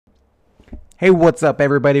Hey, what's up,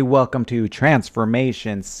 everybody? Welcome to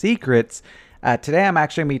Transformation Secrets. Today, I'm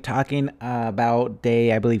actually going to be talking about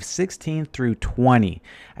day, I believe, 16 through 20.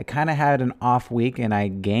 I kind of had an off week and I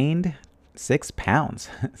gained 6 pounds.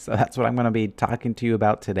 So that's what I'm going to be talking to you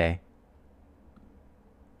about today.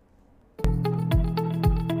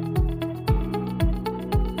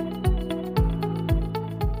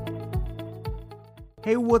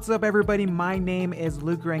 Hey, what's up, everybody? My name is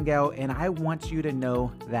Luke Rangel, and I want you to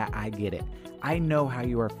know that I get it. I know how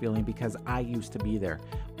you are feeling because I used to be there,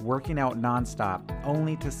 working out nonstop,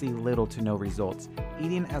 only to see little to no results,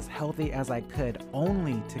 eating as healthy as I could,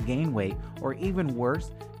 only to gain weight, or even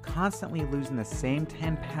worse, constantly losing the same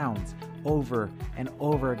 10 pounds over and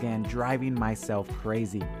over again, driving myself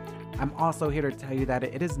crazy. I'm also here to tell you that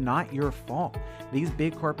it is not your fault. These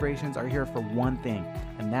big corporations are here for one thing,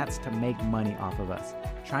 and that's to make money off of us,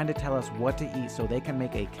 trying to tell us what to eat so they can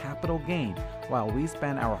make a capital gain while we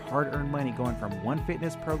spend our hard-earned money going from one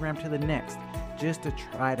fitness program to the next just to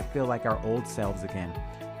try to feel like our old selves again.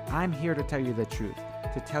 I'm here to tell you the truth,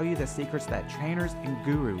 to tell you the secrets that trainers and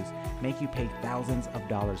gurus make you pay thousands of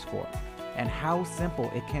dollars for, and how simple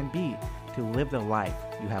it can be to live the life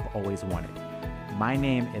you have always wanted. My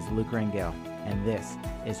name is Luke Rangel, and this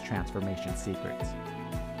is Transformation Secrets.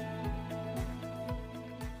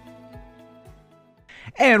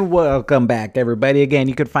 And welcome back, everybody. Again,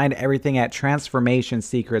 you can find everything at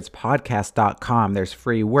transformationsecretspodcast.com. There's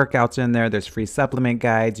free workouts in there. There's free supplement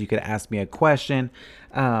guides. You could ask me a question.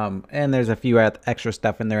 And there's a few extra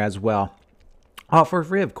stuff in there as well. All for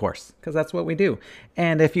free, of course, because that's what we do.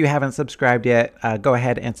 And if you haven't subscribed yet, go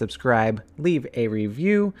ahead and subscribe. Leave a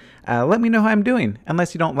review. Let me know how I'm doing.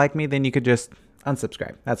 Unless you don't like me, then you could just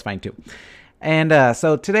unsubscribe. That's fine too. And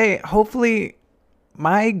so today, hopefully,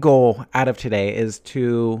 my goal out of today is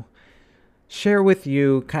to share with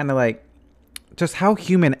you kind of like just how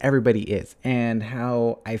human everybody is and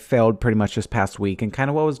how I failed pretty much this past week and kind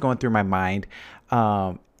of what was going through my mind.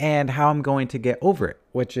 And how I'm going to get over it,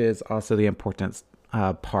 which is also the important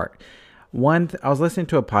part. I was listening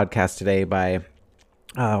to a podcast today by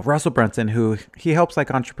Russell Brunson, who he helps like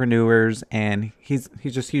entrepreneurs, and he's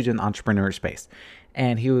just huge in the entrepreneur space.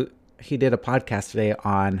 And he did a podcast today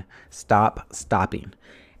on stop stopping,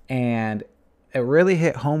 and it really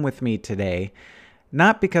hit home with me today.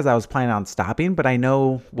 Not because I was planning on stopping, but I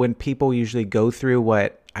know when people usually go through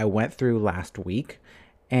what I went through last week,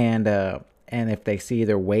 and if they see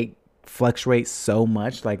their weight fluctuate so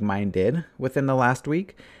much like mine did within the last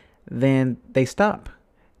week, then they stop.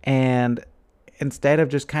 And instead of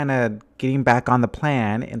just kind of getting back on the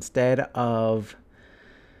plan, instead of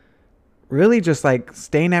really just like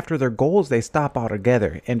staying after their goals, they stop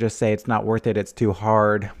altogether and just say it's not worth it, it's too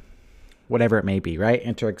hard, whatever it may be, right?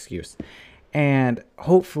 Enter excuse. And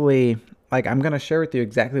hopefully, like, I'm going to share with you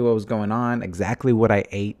exactly what was going on, exactly what I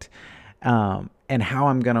ate, and how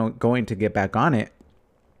I'm going to get back on it.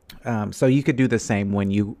 So you could do the same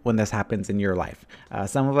when this happens in your life.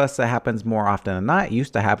 Some of us, it happens more often than not. It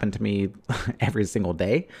used to happen to me every single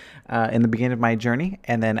day in the beginning of my journey.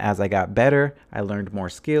 And then as I got better, I learned more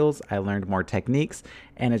skills, I learned more techniques,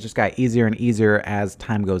 and it just got easier and easier as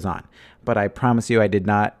time goes on. But I promise you, I did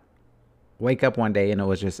not wake up one day and it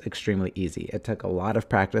was just extremely easy. It took a lot of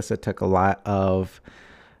practice. It took a lot of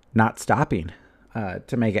not stopping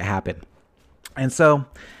to make it happen. And so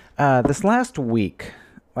this last week,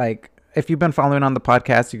 like if you've been following on the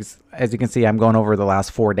podcast, as you can see, I'm going over the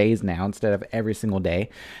last 4 days now instead of every single day.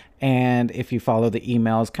 And if you follow the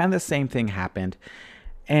emails, kind of the same thing happened.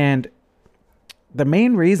 And the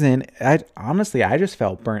main reason, I just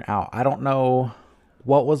felt burnt out. I don't know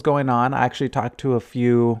what was going on. I actually talked to a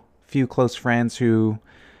few close friends who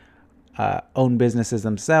own businesses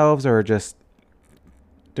themselves or just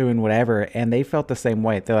doing whatever, and they felt the same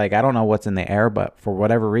way. They're like, I don't know what's in the air, but for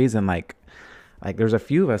whatever reason, like there's a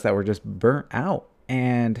few of us that were just burnt out,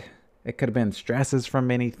 and it could have been stresses from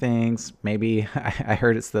many things. Maybe I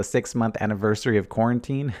heard it's the 6-month anniversary of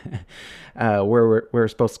quarantine, where we're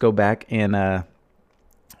supposed to go back in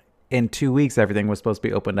 2 weeks. Everything was supposed to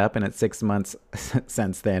be opened up, and it's 6 months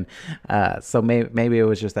since then. So maybe it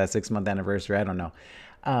was just that 6-month anniversary. I don't know.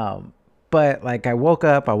 But like I woke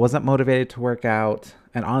up, I wasn't motivated to work out.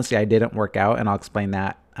 And honestly, I didn't work out, and I'll explain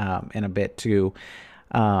that in a bit too.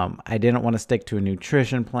 I didn't want to stick to a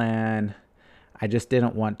nutrition plan. I just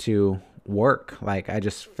didn't want to work. Like I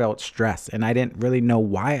just felt stressed, and I didn't really know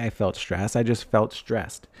why I felt stressed. I just felt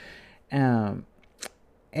stressed.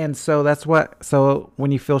 And so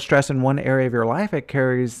when you feel stress in one area of your life, it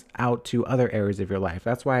carries out to other areas of your life.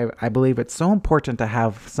 That's why I believe it's so important to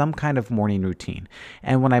have some kind of morning routine.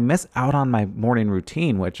 And when I miss out on my morning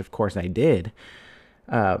routine, which of course I did,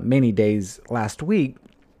 many days last week,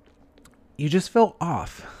 you just feel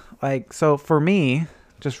off. Like, so for me,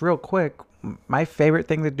 just real quick, my favorite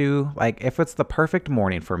thing to do, like if it's the perfect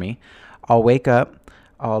morning for me, I'll wake up,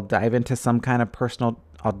 I'll dive into some kind of personal,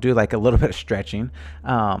 I'll do like a little bit of stretching.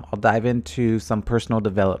 I'll dive into some personal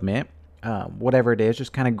development, whatever it is,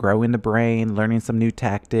 just kind of growing the brain, learning some new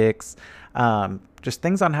tactics, just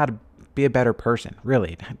things on how to be a better person.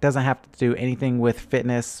 Really, it doesn't have to do anything with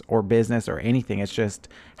fitness or business or anything. It's just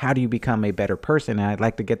how do you become a better person? And I'd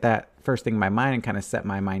like to get that first thing in my mind and kind of set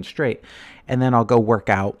my mind straight. And then I'll go work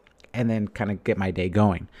out and then kind of get my day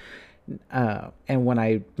going. And when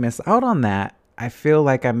I miss out on that, I feel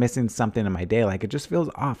like I'm missing something in my day. Like it just feels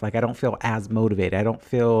off. Like I don't feel as motivated. I don't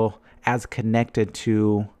feel as connected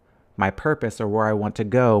to my purpose or where I want to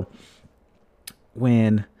go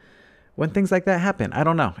when things like that happen. I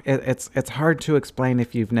don't know. It's hard to explain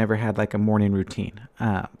if you've never had like a morning routine.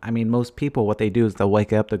 I mean, most people, what they do is they'll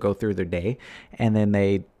wake up, they'll go through their day, and then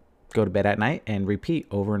they go to bed at night and repeat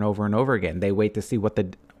over and over and over again. They wait to see what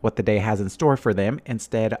the day has in store for them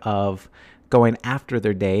instead of going after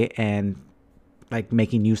their day and like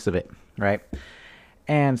making use of it, right?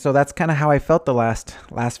 And so that's kind of how I felt the last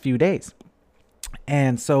few days.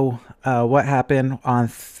 And so what happened on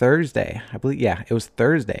Thursday? I believe, yeah, it was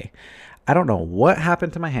Thursday. I don't know what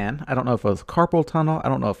happened to my hand. I don't know if it was carpal tunnel. I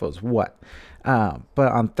don't know if it was what. But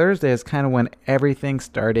on Thursday is kind of when everything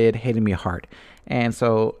started hitting me hard. And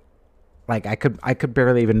so like I could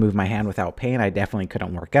barely even move my hand without pain. I definitely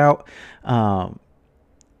couldn't work out.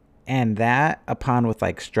 And that upon with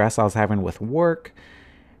like stress I was having with work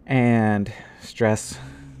and stress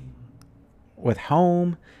with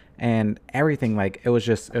home and everything, like it was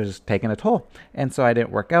just taking a toll. And so I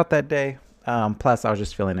didn't work out that day. Plus I was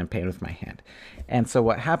just feeling in pain with my hand. And so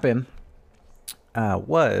what happened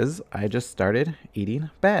was I just started eating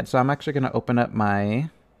bad. So I'm actually going to open up my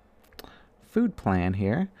food plan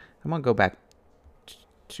here. I'm going to go back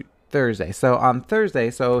to Thursday. So on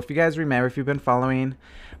Thursday, so if you guys remember, if you've been following,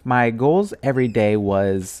 my goals every day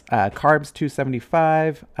was carbs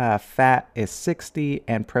 275, fat is 60,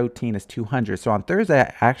 and protein is 200. So on Thursday,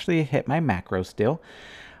 I actually hit my macros still.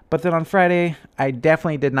 But then on Friday, I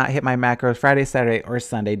definitely did not hit my macros. Friday, Saturday, or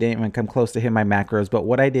Sunday didn't even come close to hitting my macros. But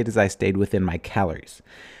what I did is I stayed within my calories.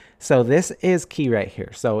 So this is key right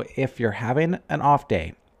here. So if you're having an off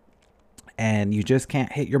day and you just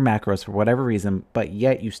can't hit your macros for whatever reason, but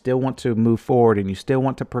yet you still want to move forward and you still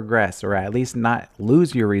want to progress or at least not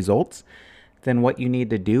lose your results, then what you need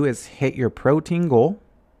to do is hit your protein goal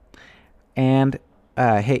and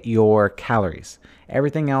hit your calories.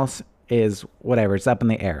 Everything else is whatever, it's up in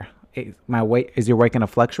the air. My weight, is your weight going to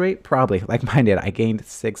fluctuate? Probably, like mine did. I gained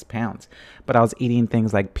 6 pounds, but I was eating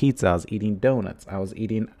things like pizza, I was eating donuts, I was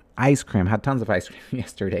eating ice cream, had tons of ice cream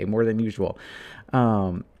yesterday, more than usual.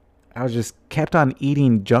 I was just kept on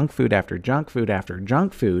eating junk food after junk food after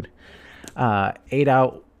junk food. Ate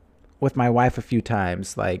out with my wife a few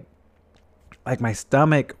times. Like my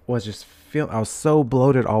stomach was just I was so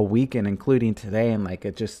bloated all weekend, including today. And like,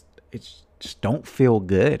 it just don't feel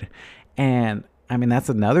good. And I mean, that's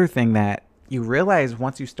another thing that you realize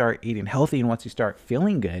once you start eating healthy and once you start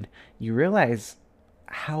feeling good, you realize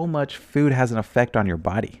how much food has an effect on your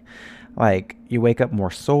body. Like you wake up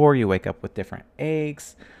more sore, you wake up with different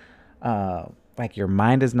aches. Like your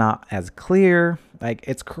mind is not as clear. Like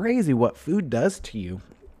it's crazy what food does to you.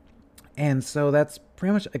 And so that's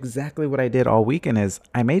pretty much exactly what I did all weekend is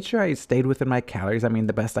I made sure I stayed within my calories. I mean,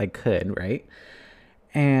 the best I could, right?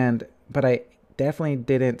 But I definitely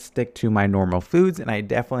didn't stick to my normal foods and I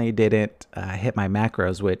definitely didn't hit my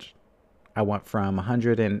macros, which I went from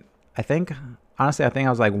 100 and I think I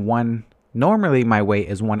was like normally my weight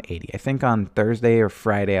is 180. I think on Thursday or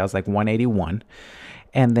Friday, I was like 181.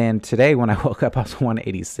 And then today when I woke up, I was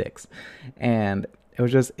 186 and it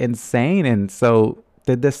was just insane. And so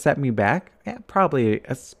did this set me back? Yeah,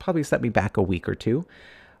 it's probably set me back a week or two.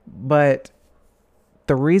 But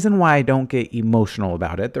the reason why I don't get emotional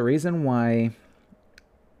about it, the reason why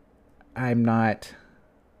I'm not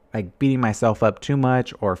like beating myself up too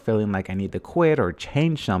much or feeling like I need to quit or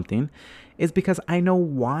change something is because I know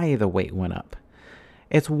why the weight went up.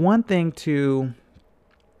 It's one thing to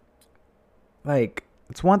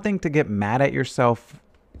get mad at yourself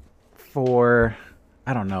for,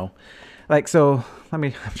 I don't know. Like, so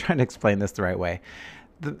I'm trying to explain this the right way.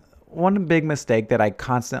 One big mistake that I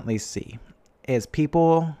constantly see is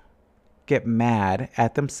people get mad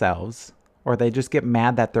at themselves or they just get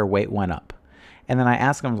mad that their weight went up. And then I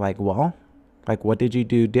ask them like, well, like, what did you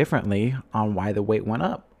do differently on why the weight went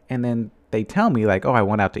up? And then they tell me like, oh, I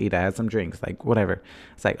went out to eat. I had some drinks, like whatever.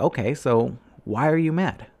 It's like, okay, so why are you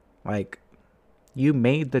mad? Like, You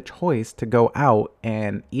made the choice to go out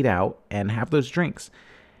and eat out and have those drinks.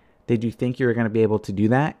 Did you think you were going to be able to do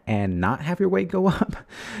that and not have your weight go up?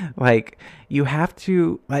 Like, you have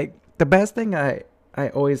to, like, the best thing I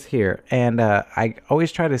always hear, and I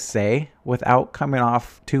always try to say without coming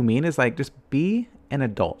off too mean, is like, just be an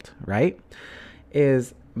adult, right?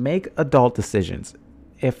 Is make adult decisions.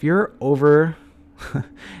 If you're over,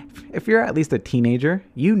 if you're at least a teenager,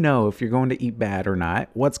 you know if you're going to eat bad or not,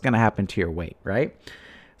 what's going to happen to your weight, right?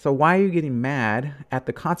 So why are you getting mad at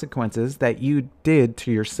the consequences that you did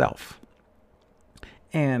to yourself?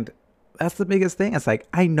 And that's the biggest thing. It's like,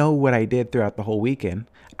 I know what I did throughout the whole weekend.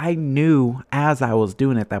 I knew as I was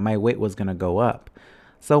doing it that my weight was going to go up.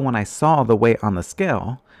 So when I saw the weight on the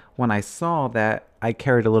scale, when I saw that I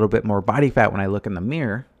carried a little bit more body fat when I look in the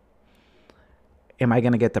mirror, am I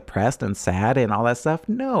going to get depressed and sad and all that stuff?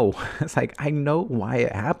 No. It's like, I know why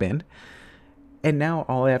it happened. And now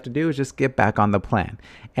all I have to do is just get back on the plan.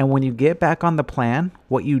 And when you get back on the plan,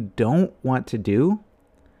 what you don't want to do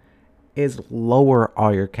is lower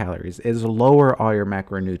all your calories, is lower all your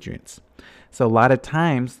macronutrients. So a lot of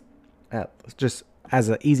times, just as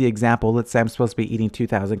an easy example, let's say I'm supposed to be eating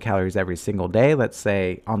 2,000 calories every single day. Let's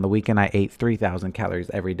say on the weekend I ate 3,000 calories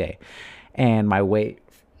every day and my weight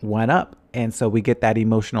went up. And so we get that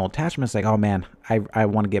emotional attachment. It's like, oh man, I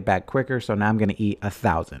want to get back quicker. So now I'm going to eat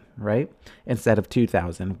 1,000, right? Instead of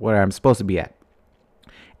 2,000, where I'm supposed to be at.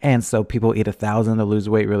 And so people eat 1,000 to lose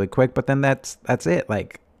weight really quick, but then that's it.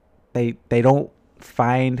 Like they don't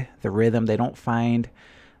find the rhythm. They don't find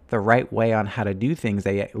the right way on how to do things.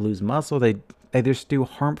 They lose muscle. They just do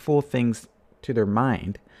harmful things to their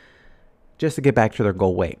mind just to get back to their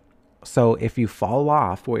goal weight. So if you fall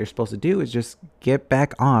off, what you're supposed to do is just get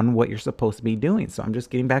back on what you're supposed to be doing. So I'm just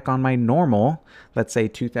getting back on my normal, let's say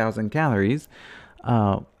 2,000 calories,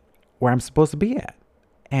 where I'm supposed to be at.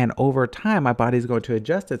 And over time, my body's going to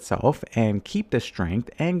adjust itself and keep the strength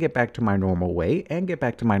and get back to my normal weight and get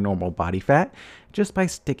back to my normal body fat just by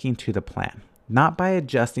sticking to the plan, not by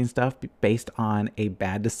adjusting stuff based on a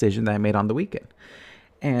bad decision that I made on the weekend.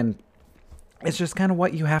 And it's just kind of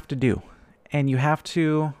what you have to do. And you have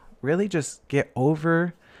to really just get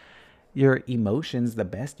over your emotions the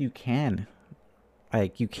best you can.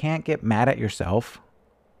 Like, you can't get mad at yourself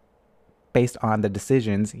based on the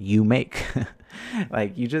decisions you make.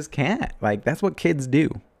 Like, you just can't. Like, that's what kids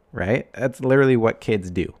do, right? That's literally what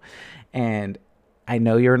kids do. And I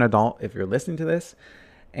know you're an adult if you're listening to this,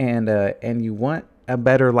 and you want a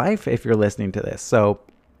better life if you're listening to this. So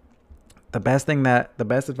the best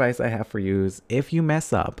advice I have for you is, if you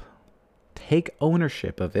mess up, take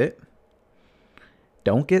ownership of it.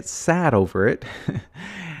 Don't get sad over it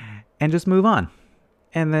and just move on.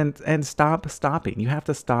 And stop stopping. You have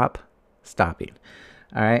to stop stopping.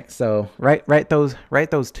 All right. So write those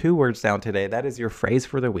 2 words down today. That is your phrase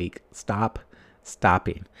for the week. Stop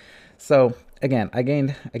stopping. So again, I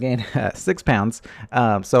gained 6 pounds.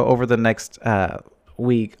 So over the next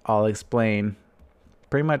week, I'll explain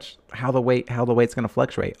pretty much how the weight's going to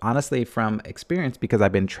fluctuate. Honestly, from experience, because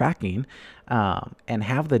I've been tracking and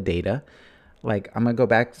have the data. Like, I'm going to go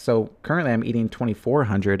back. So currently I'm eating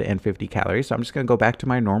 2,450 calories. So I'm just going to go back to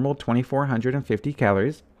my normal 2,450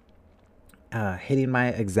 calories, hitting my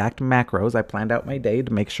exact macros. I planned out my day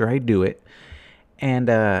to make sure I do it. And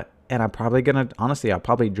I'm probably going to, honestly, I'll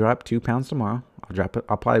probably drop 2 pounds tomorrow.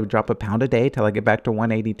 I'll probably drop a pound a day till I get back to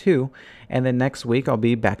 182. And then next week I'll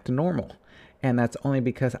be back to normal. And that's only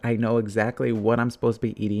because I know exactly what I'm supposed to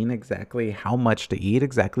be eating, exactly how much to eat,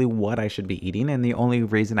 exactly what I should be eating. And the only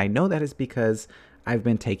reason I know that is because I've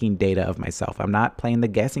been taking data of myself. I'm not playing the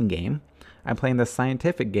guessing game. I'm playing the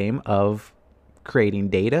scientific game of creating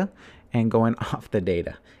data and going off the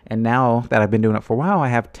data. And now that I've been doing it for a while, I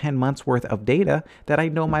have 10 months worth of data that I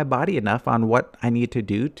know my body enough on what I need to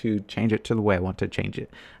do to change it to the way I want to change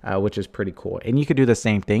it, which is pretty cool. And you could do the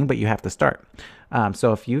same thing, but you have to start.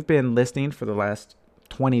 So if you've been listening for the last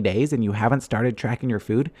 20 days and you haven't started tracking your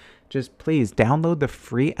food, just please download the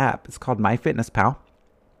free app. It's called MyFitnessPal.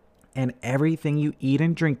 And everything you eat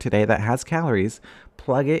and drink today that has calories,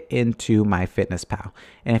 plug it into MyFitnessPal.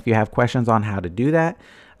 And if you have questions on how to do that,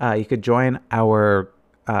 you could join our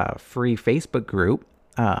free Facebook group.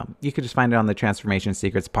 You could just find it on the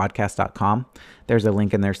transformationsecretspodcast.com. There's a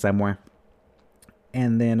link in there somewhere.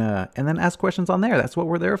 And then ask questions on there. That's what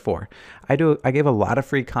we're there for. I give a lot of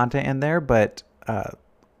free content in there, but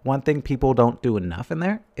one thing people don't do enough in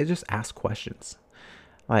there is just ask questions.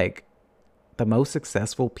 Like, the most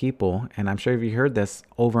successful people, and I'm sure you heard this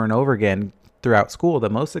over and over again throughout school, the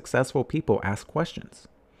most successful people ask questions,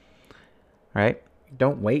 right?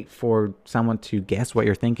 don't wait for someone to guess what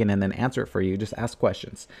you're thinking and then answer it for you. Just ask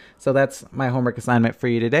questions. So that's my homework assignment for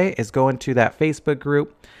you today, is go into that Facebook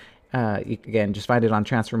group. Again, just find it on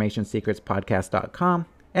transformationsecretspodcast.com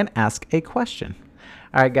and ask a question.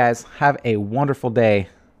 All right, guys, have a wonderful day.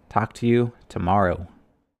 Talk to you tomorrow.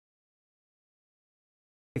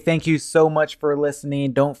 Thank you so much for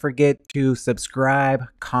listening. Don't forget to subscribe,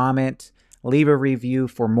 comment, leave a review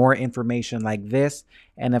for more information like this.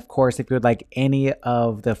 And of course, if you would like any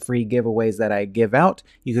of the free giveaways that I give out,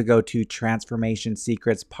 you could go to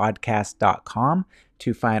transformationsecretspodcast.com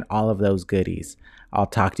to find all of those goodies. I'll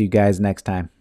talk to you guys next time.